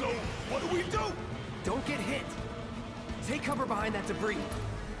 So, what do we do? Don't get hit. Take cover behind that debris.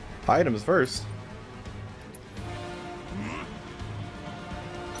 Items first.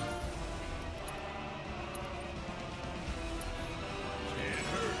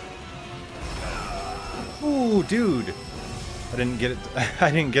 Ooh, dude. I didn't get it.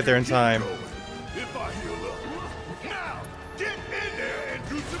 I didn't get there in time. If I heal up. Now, get in there and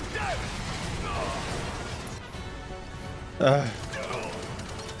do some damage.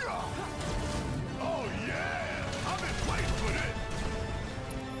 Oh yeah, I've been waiting for this.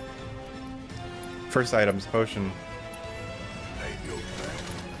 First item's potion. Ain't no thing.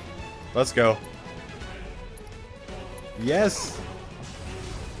 Let's go. Yes.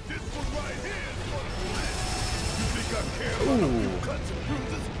 This one right here is for the flesh. You think I care about a few cuts and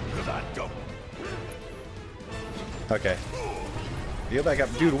bruises? Because I don't. Okay. Deal back up.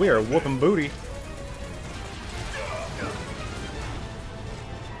 Dude, we are whooping booty.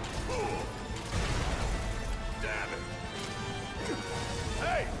 Damn it.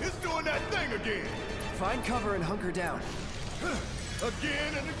 Hey, it's doing that thing again. Find cover and hunker down.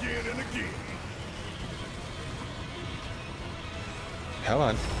 Again and again and again. Come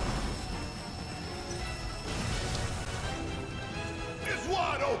on. It's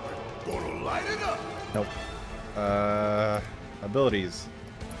wide open. Gonna light it up. Nope. Abilities.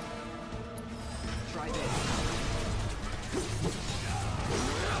 Try this.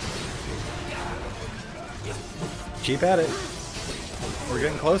 Keep at it. We're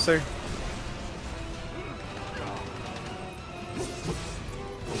getting closer.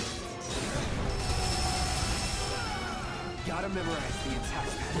 Gotta memorize the attack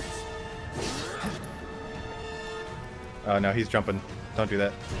patterns. Oh, no, he's jumping. Don't do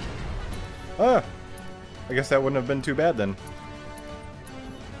that. Ah! I guess that wouldn't have been too bad then.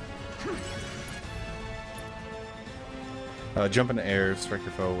 Jump in the air, strike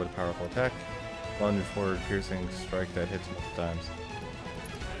your foe with a powerful attack. Lunge forward, piercing strike that hits multiple times.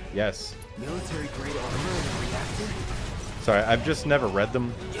 Yes. Military grade armor and a reactor? Sorry, I've just never read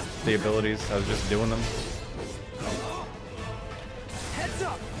them, the abilities. I was just doing them. Heads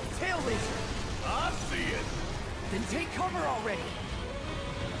up! Tail laser! I see it. Then take cover already!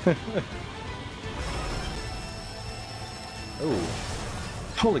 Oh.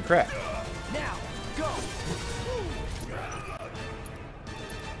 Holy crap. Now, go!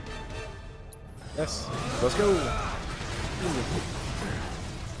 Yes. Let's go.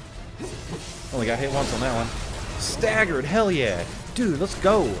 Only got hit once on that one. Staggered. Hell yeah. Dude, let's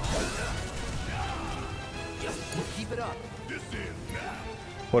go. Keep it up. This is now.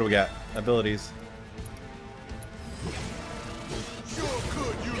 What do we got? Abilities. Sure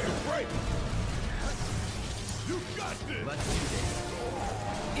could use a break. You got this. Let's do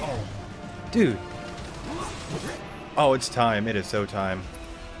this. Dude. Oh, it's time. It is so time.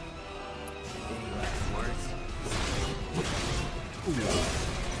 Any last words?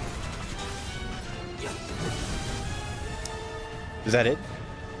 Is that it?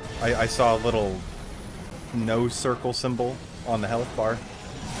 I saw a little no circle symbol on the health bar.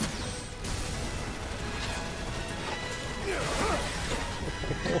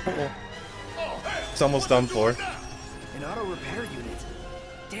 It's almost done for. An auto repair unit.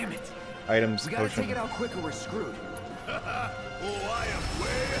 Damn it. Items, We gotta potion. take it out quick or we're screwed. Oh, I am way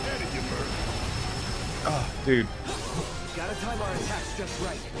ahead of you, Murphy. Oh, dude. Gotta time our attacks just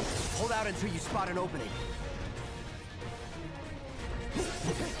right. Hold out until you spot an opening.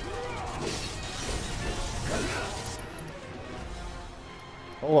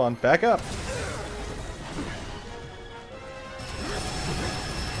 Hold on. Back up.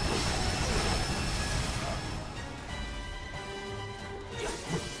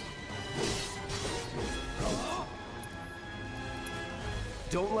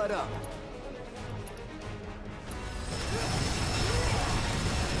 Don't let up.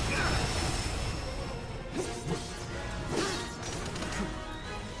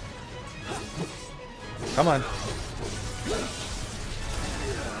 Come on.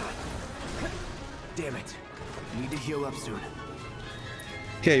 Damn it. Need to heal up soon.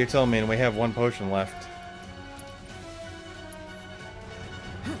 Yeah, you're telling me, and we have one potion left.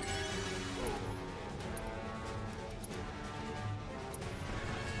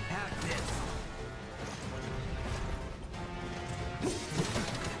 Have this.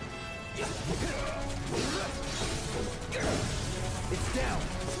 It's down.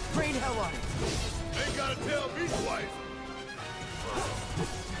 Rain hell on it. Ain't gotta tell me twice.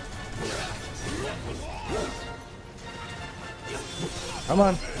 Come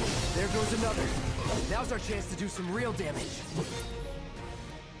on. There goes another. Now's our chance to do some real damage.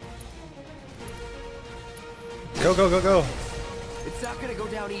 Go, go, go, go. It's not gonna go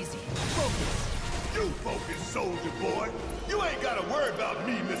down easy. Focus. You focus, soldier boy. You ain't gotta worry about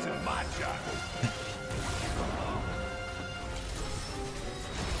me missing my shot.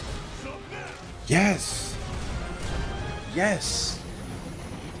 Yes. Yes.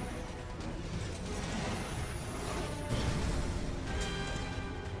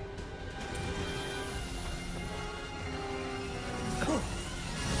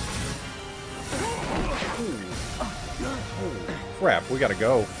 crap, we gotta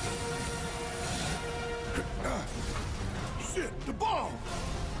go. Shit, the bomb!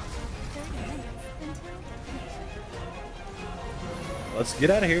 Let's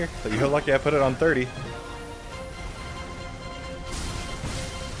get out of here. You're lucky I put it on 30.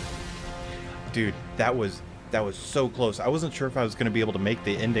 Dude, that was so close. I wasn't sure if I was going to be able to make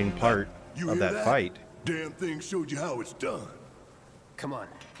the ending part of that fight. Damn thing showed you how it's done. Come on,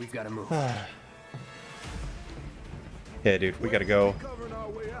 we've got to move. Yeah, dude, we gotta go. Covering our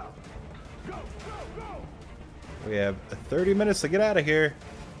way out. Go, go, go! We have 30 minutes to get out of here.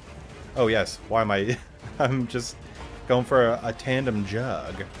 Oh, yes. Why am I... I'm just going for a tandem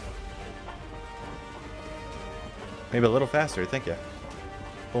jog. Maybe a little faster, thank you.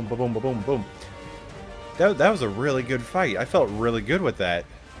 Boom, boom, boom, boom, boom, boom. That was a really good fight. I felt really good with that.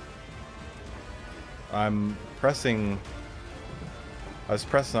 I'm pressing... I was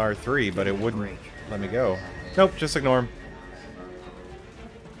pressing R3, but it wouldn't let me go. Nope, just ignore him.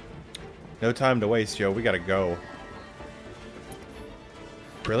 No time to waste, yo. We gotta go.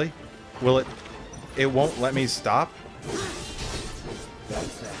 Really? Will it... It won't let me stop?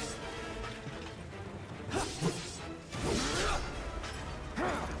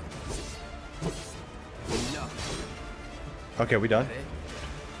 Okay, we done?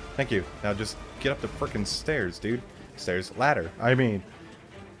 Thank you. Now just get up the frickin' stairs, dude. Stairs. Ladder. I mean...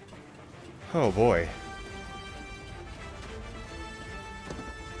 Oh, boy.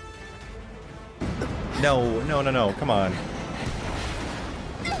 No, no, no, no. Come on.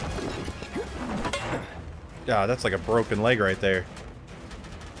 Yeah, that's like a broken leg right there.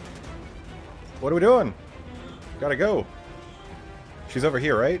 What are we doing? Gotta go. She's over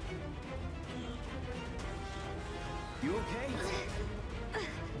here, right? You okay?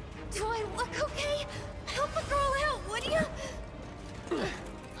 Do I look okay? Help a girl out, would you?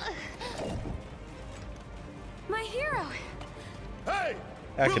 My hero. Hey!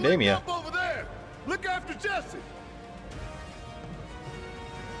 Academia. We'll link up over there! Look after Jesse!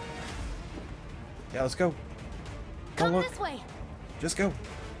 Yeah, let's go. Come look. this way. Just go.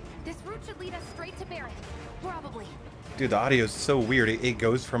 This route should lead us straight to Barrett. Probably. Dude, the audio is so weird. It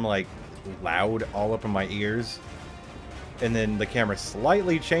goes from like loud all up in my ears, and then the camera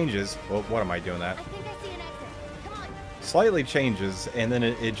slightly changes. Well, what am I doing that? I think I see an exit. Come on. Slightly changes, and then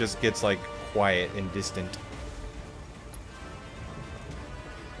it just gets like quiet and distant.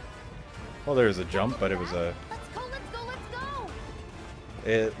 Well, there was a jump, but it was a... Let's go, let's go, let's go!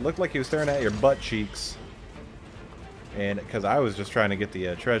 It looked like he was staring at your butt cheeks. And because I was just trying to get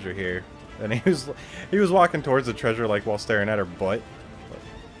the treasure here. And he was walking towards the treasure like while staring at her butt.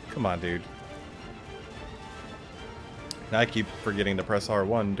 Come on, dude. Now I keep forgetting to press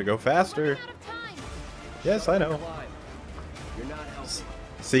R1 to go faster. Yes, I know. You're not helping.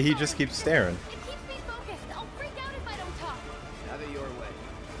 See, he just keeps staring. It keeps me focused. I'll freak out if I don't talk. Have it your way.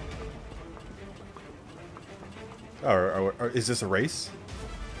 Or is this a race?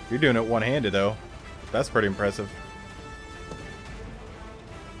 You're doing it one-handed, though. That's pretty impressive.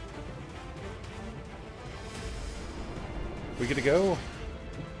 We get to go?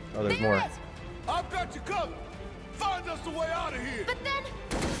 Oh, there's more. I've got you covered! Find us a way out of here! But then...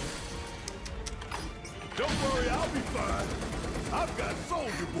 Don't worry, I'll be fine. I've got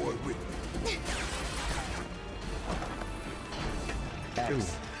Soldier Boy with me.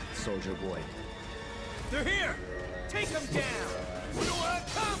 X, Soldier Boy. They're here! Take them down! We don't have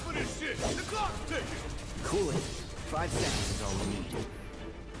time for this shit! The clock's ticking! Cool it. 5 seconds is all we need.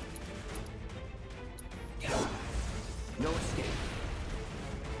 No escape.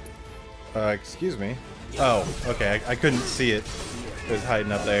 Excuse me. Oh, okay, I couldn't see it. It was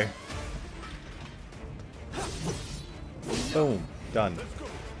hiding up there. Boom. Done. Let's go.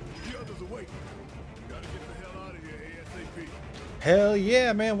 The others are waiting. Gotta get the hell out of here ASAP. Hell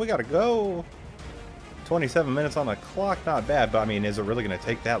yeah, man, we gotta go. 27 minutes on the clock, not bad, but I mean, is it really gonna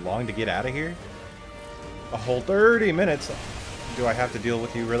take that long to get out of here? A whole 30 minutes. Do I have to deal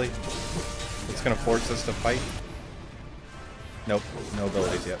with you, really? It's gonna force us to fight? Nope, no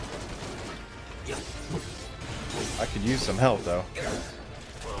abilities yet. I could use some help, though.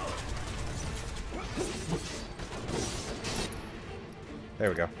 There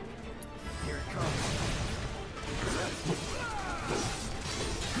we go. Here it comes.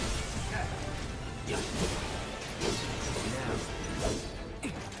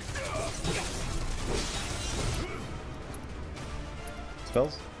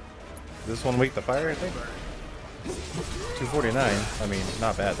 Spells? Is this one weak to fire, I think? 249. I mean,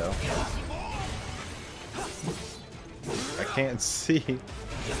 not bad, though. I can't see.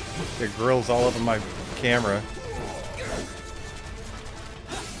 The grill's all over my camera.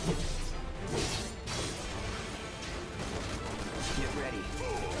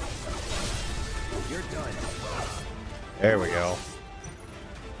 You're done. There we go.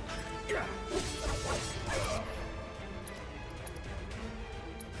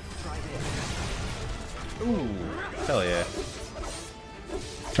 Ooh, hell yeah.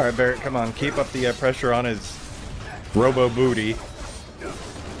 Alright, Barrett, come on. Keep up the pressure on his robo booty.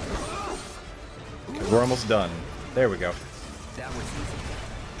 'Cause we're almost done. There we go.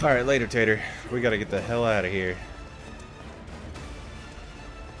 Alright, later, Tater. We gotta get the hell out of here.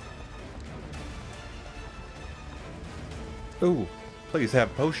 Ooh, please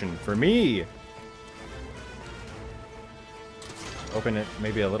have potion for me. Open it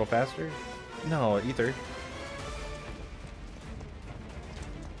maybe a little faster? No, ether.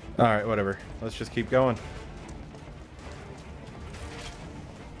 Alright, whatever. Let's just keep going.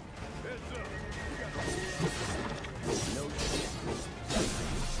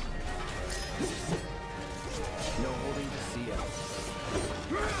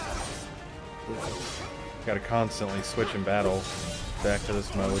 Gotta constantly switch in battle back to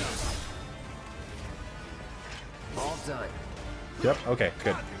this mode. All done. Yep, okay,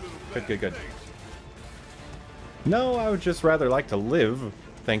 good. Good. No, I would just rather like to live.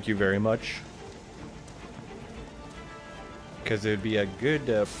 Thank you very much. Because it would be a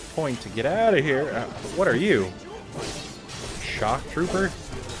good point to get out of here. What are you? Shock Trooper?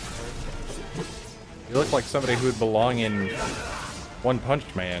 You look like somebody who would belong in One Punch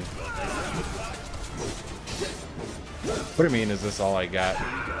Man. What do you mean, is this all I got?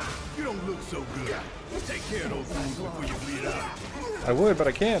 You don't look so good. Take care of those wounds before you bleed out. I would, but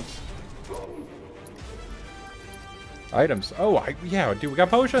I can't. Items. Oh, yeah, dude, we got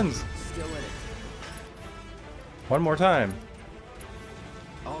potions. Still in it. One more time.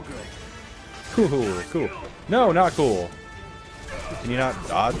 All good. Cool. No, not cool. Can you not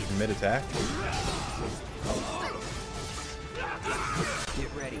dodge mid-attack?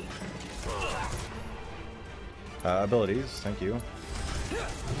 Get ready. Abilities, thank you.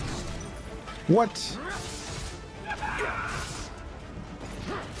 What?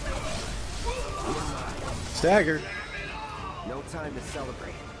 Staggered. No time to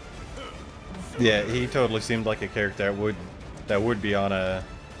celebrate. Yeah, he totally seemed like a character that would be on a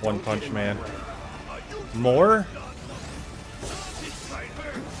One Punch Man. More?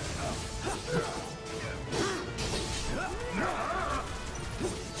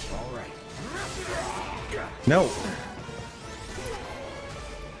 All right. No.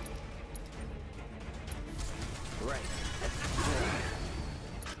 Right.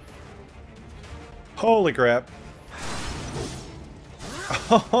 Holy crap.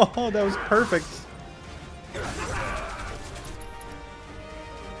 Oh, that was perfect.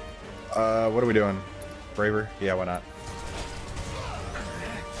 What are we doing? Braver? Yeah, why not?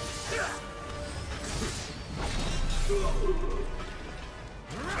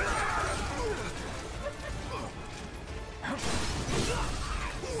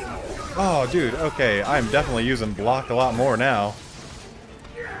 Oh, dude, okay. I'm definitely using block a lot more now.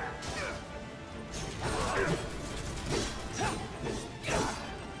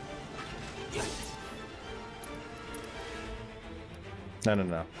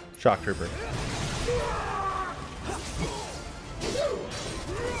 No. Shock Trooper.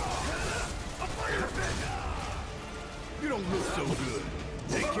 You don't look so good.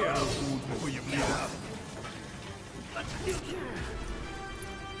 Take care of those wounds before you bleed out.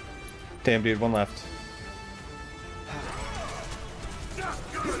 Damn, dude, one left.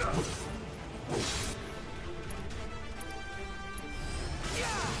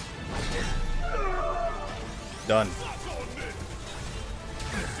 Done.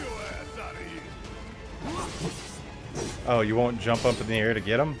 Oh, you won't jump up in the air to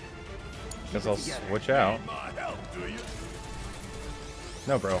get him? Guess I'll switch out.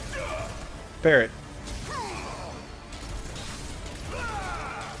 No, bro. Barrett.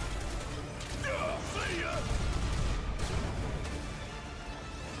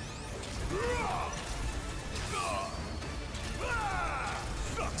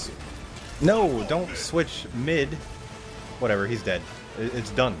 No, don't switch mid. Whatever, he's dead. It's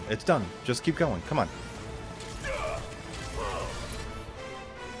done. It's done. Just keep going. Come on.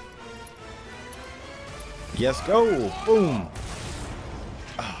 Yes, go! Boom!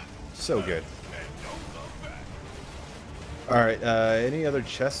 Ah, so good. Alright, any other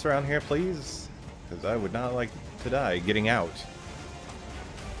chests around here, please? Because I would not like to die getting out.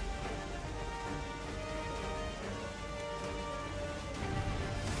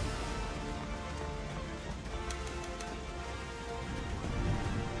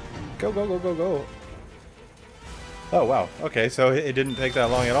 Go. Oh, wow. Okay, so it didn't take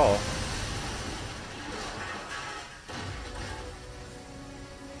that long at all.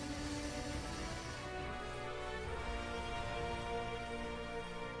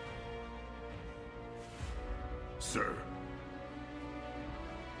 sir.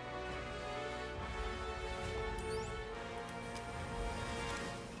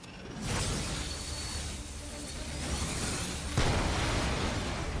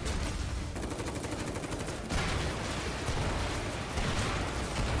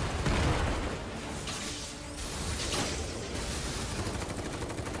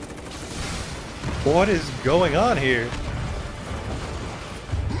 What is going on here?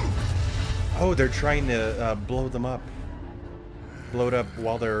 Oh, they're trying to blow them up. Blow it up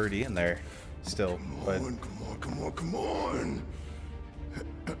while they're already in there. Still, but Come on.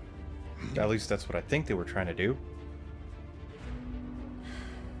 at least that's what I think they were trying to do.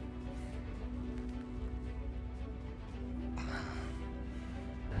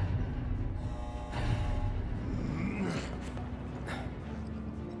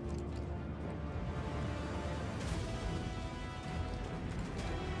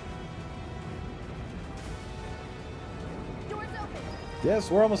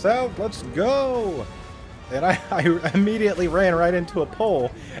 Yes, we're almost out. Let's go. And I immediately ran right into a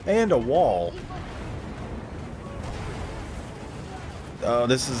pole and a wall. Oh,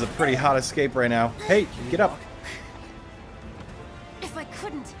 this is a pretty hot escape right now. Hey, get up. If I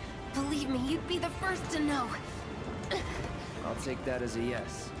couldn't, believe me, you'd be the first to know. I'll take that as a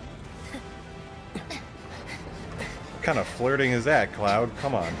yes. What kind of flirting is that, Cloud?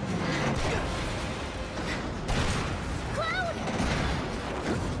 Come on.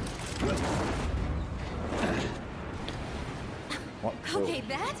 Okay,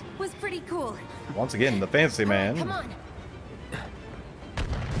 that was pretty cool. Once again, the fancy man. Come on.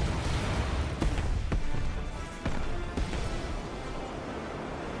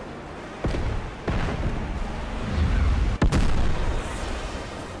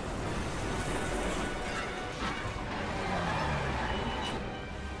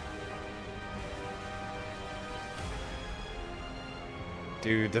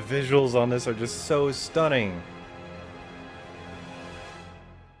 Dude, the visuals on this are just so stunning.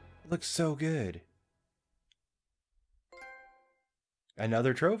 It looks so good.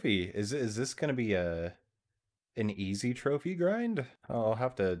 Another trophy. Is this gonna be an easy trophy grind? I'll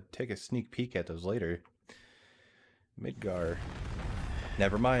have to take a sneak peek at those later. Midgar.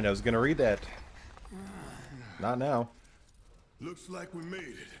 Never mind, I was gonna read that. Not now. Looks like we made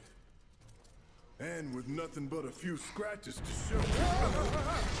it. And with nothing but a few scratches to show.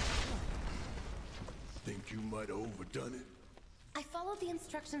 Think you might have overdone it? I followed the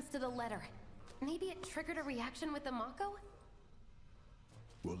instructions to the letter. Maybe it triggered a reaction with the Mako?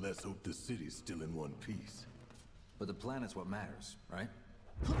 Well, let's hope the city's still in one piece. But the planet's what matters, right?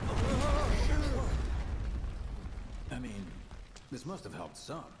 I mean, this must have helped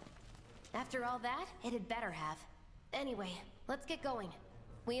some. After all that, it had better have. Anyway, let's get going.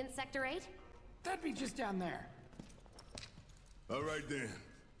 We in Sector 8? That'd be just down there. All right then,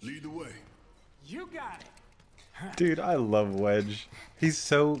 lead the way. You got it. Dude, I love Wedge. He's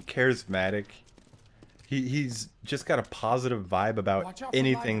so charismatic. He's just got a positive vibe about Watch out for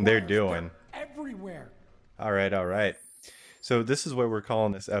anything live they're wires. doing. They're everywhere. All right. So this is where we're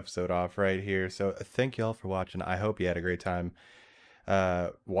calling this episode off right here. So thank you all for watching. I hope you had a great time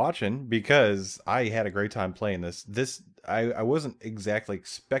watching, because I had a great time playing this. I wasn't exactly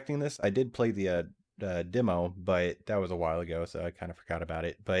expecting this. I did play the demo, but that was a while ago, so I kind of forgot about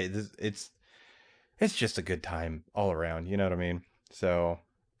it. But it's just a good time all around. You know what I mean? So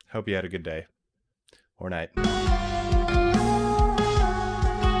hope you had a good day or night.